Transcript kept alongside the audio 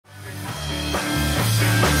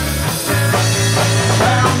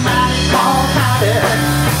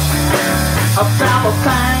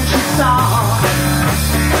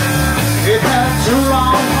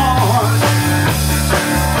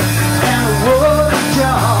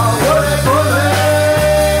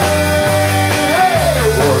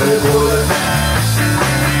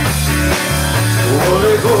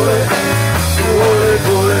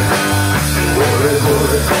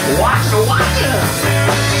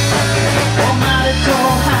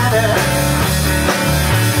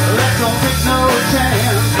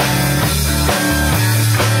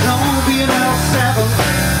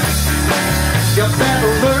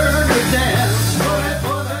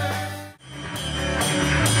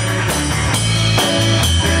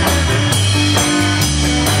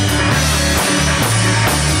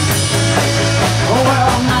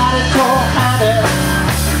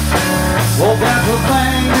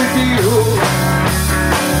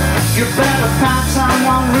You better find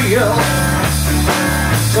someone real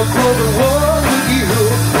to pull the world with you.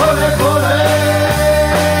 Bullet, bullet,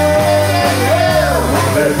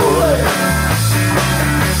 bullet, bullet.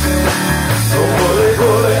 Oh, bullet,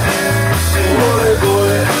 bullet, bullet,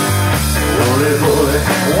 bullet, bullet, bullet.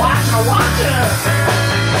 Watch her, watch her.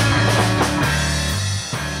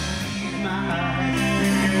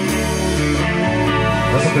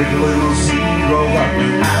 That's a big little zero up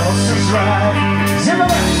in Alice's ride.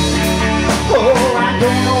 Oh, I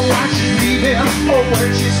don't know why she's leaving or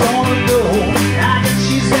where she's gonna go. I think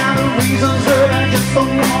she's got her reasons, but I just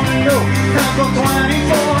don't wanna know. Cause for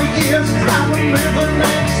 24 years I've been living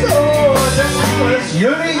next door to Alice.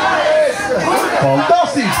 Unique!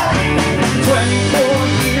 Fantastic! 24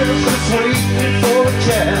 years just waiting for a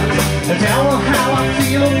chance to tell her how I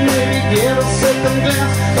feel, maybe get a second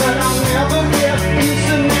glance. But I'll never get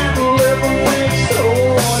used to not living next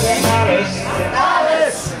door to Alice.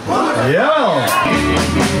 Yeah!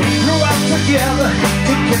 Grew up together,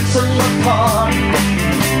 took kids in the park,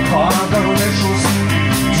 carved our initials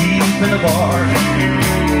deep in the bark.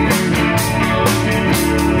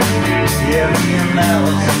 Yeah, me and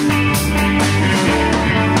Alice.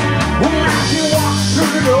 Well, now she walks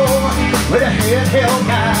through the door with her head held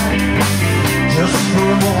high. Just for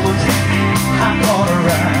a moment, I caught her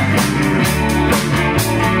eye.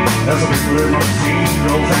 As a big limousine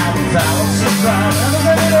rolls out with Alice's ride.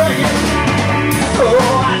 Oh,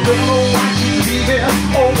 I don't know why she's leaving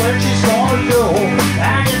or where she's gonna go.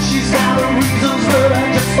 I guess she's got her reasons, but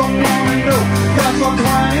I just don't wanna know. Cause for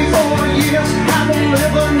 24 years I've been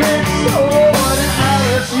living next door to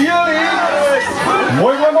Alice. Unique!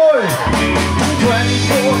 Muy, muy, muy!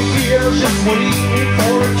 24 years just waiting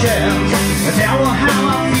for a chance to tell her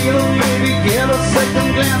how I feel, maybe get a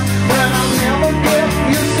second glance. But I'll never get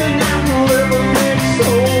used to not living next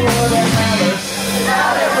door to Alice.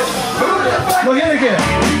 Look at it again.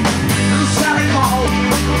 Sally called,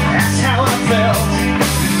 that's how I felt.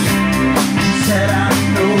 She said I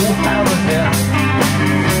know how to help.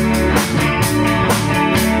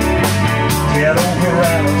 Get over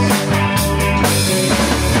Alice.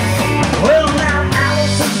 Well, now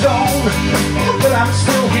Alice is gone, but I'm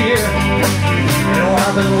still here. You know,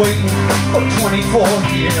 I've been waiting for 24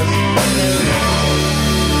 years.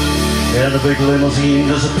 And the big limousine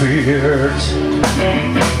disappeared.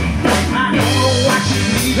 I don't know why she's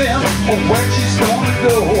leaving or where she's gonna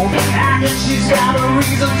go. I guess she's got her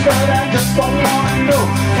reasons, but I just don't wanna know.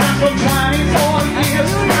 Cause for 24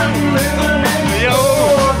 years I'm living next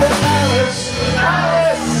door to Alice.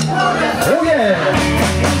 Alice! Oh yeah!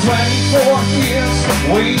 24 years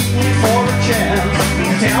waiting for a chance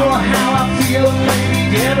to tell her how I feel,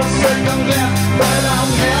 maybe get a second glance. But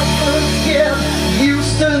I'll never get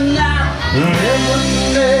used to not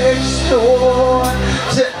living next door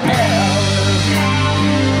to Alice.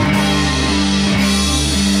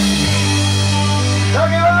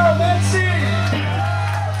 Dankjewel, merci!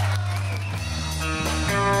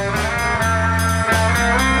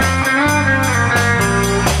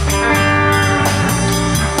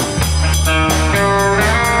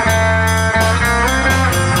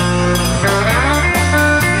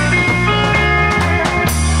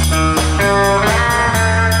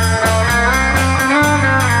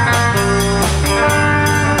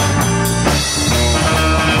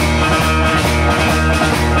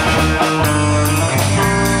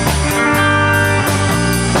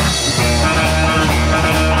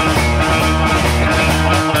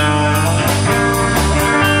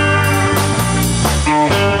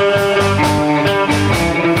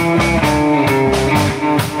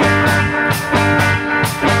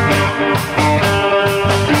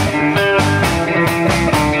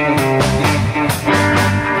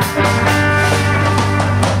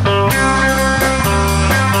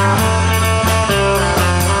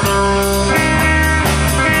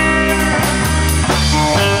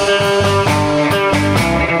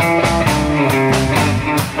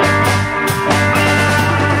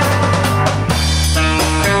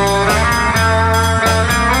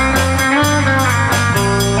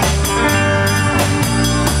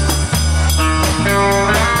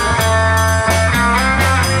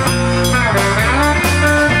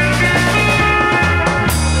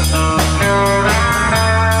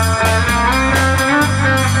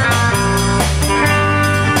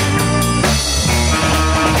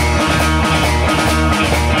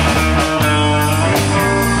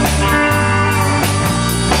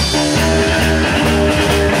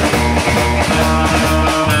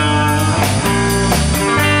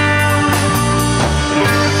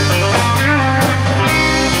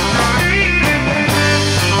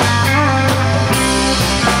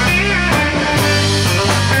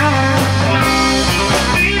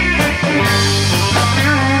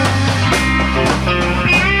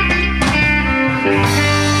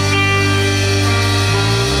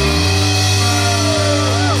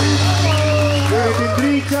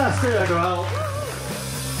 There you go.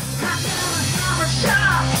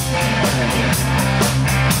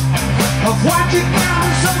 Of what you got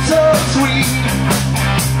is so sweet.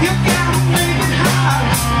 You gotta make it hot.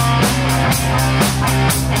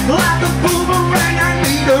 Like a boomerang, I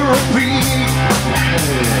need a repeat.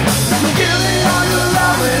 Give me all your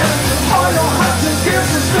loving, all your hugs and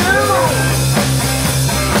kisses too.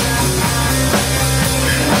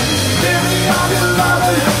 Give me all your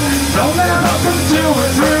loving, don't let nothing do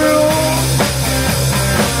it through.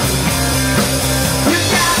 You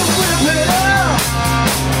gotta whip it up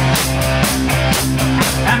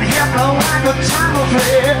and hit me like a time of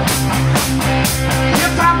it.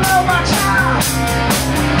 If I blow my child,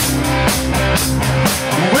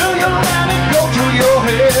 will you let it go through your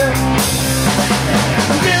head?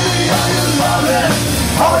 Give me all your loving,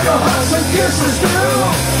 all your hugs and kisses too.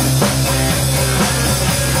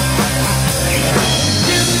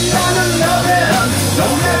 Give me all your loving,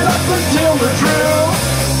 don't let up until the truth.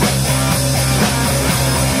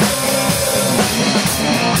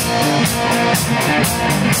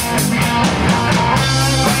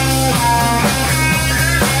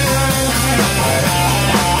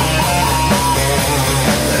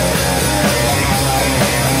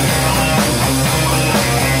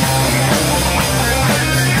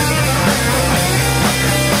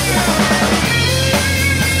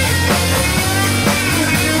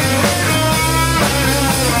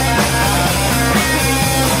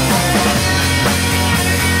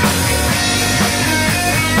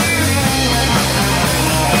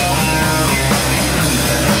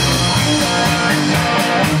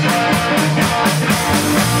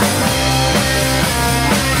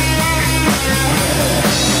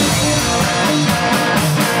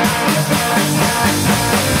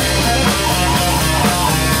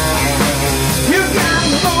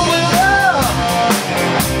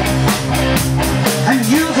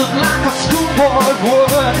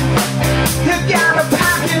 You gotta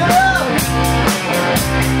pack it up,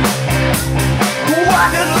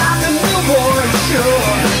 walk it like a newborn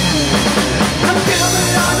should. And give me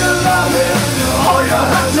all your loving, all your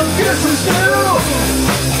hugs and kisses too.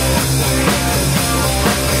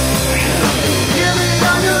 Give me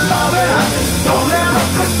all your loving, don't let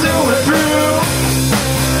us do it through.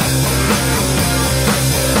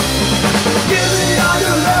 Give me all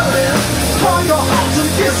your loving, all your hugs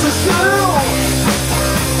and kisses too.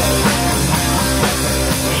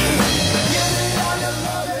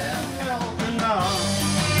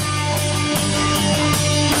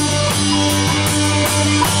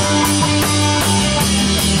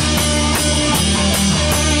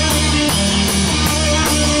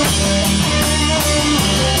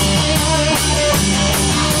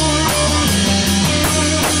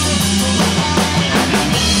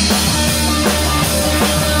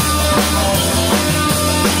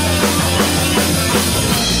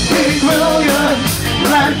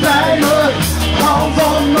 Black diamond, hou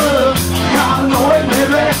van me, ga nooit meer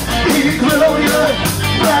weg. Ik wil je,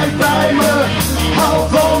 Black diamond, hou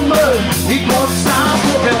van me, ik word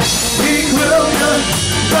stapelgek. Ik wil je,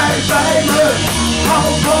 blijf bij me, hou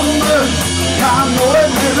van me, ga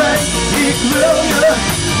nooit meer weg. Ik wil je,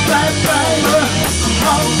 blijf bij me,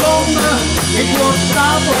 hou van me, ik word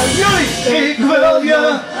stapelgek. Jullie! Ik wil je,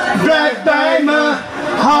 blijf bij me,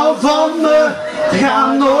 hou van me,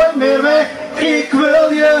 ga nooit meer weg. Ik wil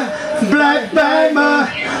je, blijf bij me,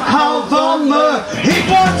 hou van me, ik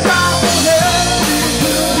word stapelgek. Ik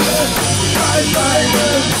wil je, blijf bij me,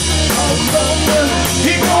 hou van me,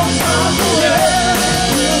 ik word stapelgek.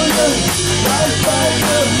 Ik wil je, blijf bij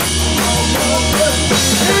me, hou van me.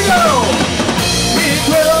 Here we go! Ik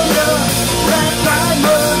wil je, blijf bij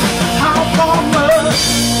me, hou van me.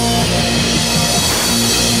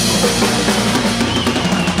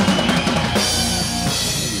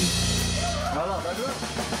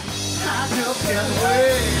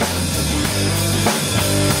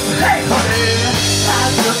 Hey, honey, I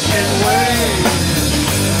just can't wait.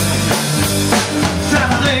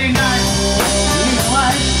 Saturday night,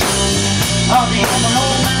 moonlight, I'll be on the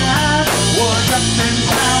whole night. We're just in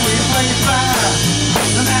town, we play fire.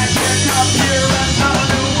 The night gets up here and come a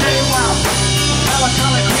new day. Wow,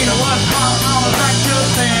 melancholy queen of what's going on is like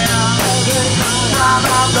just there. Drive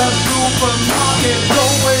out the supermarket, go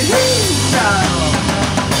away down.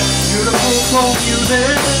 Beautiful folk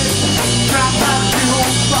music, drop out the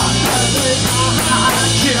old spot.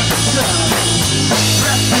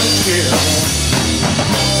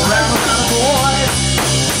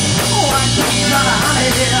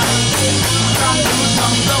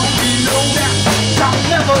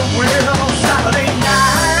 Saturday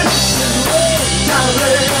night,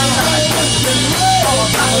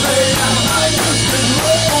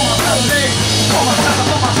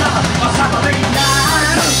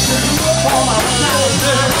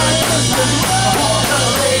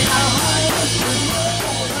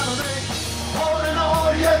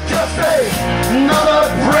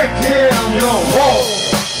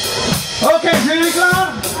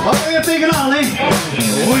 Sing it on, Lee.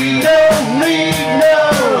 We don't need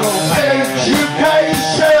no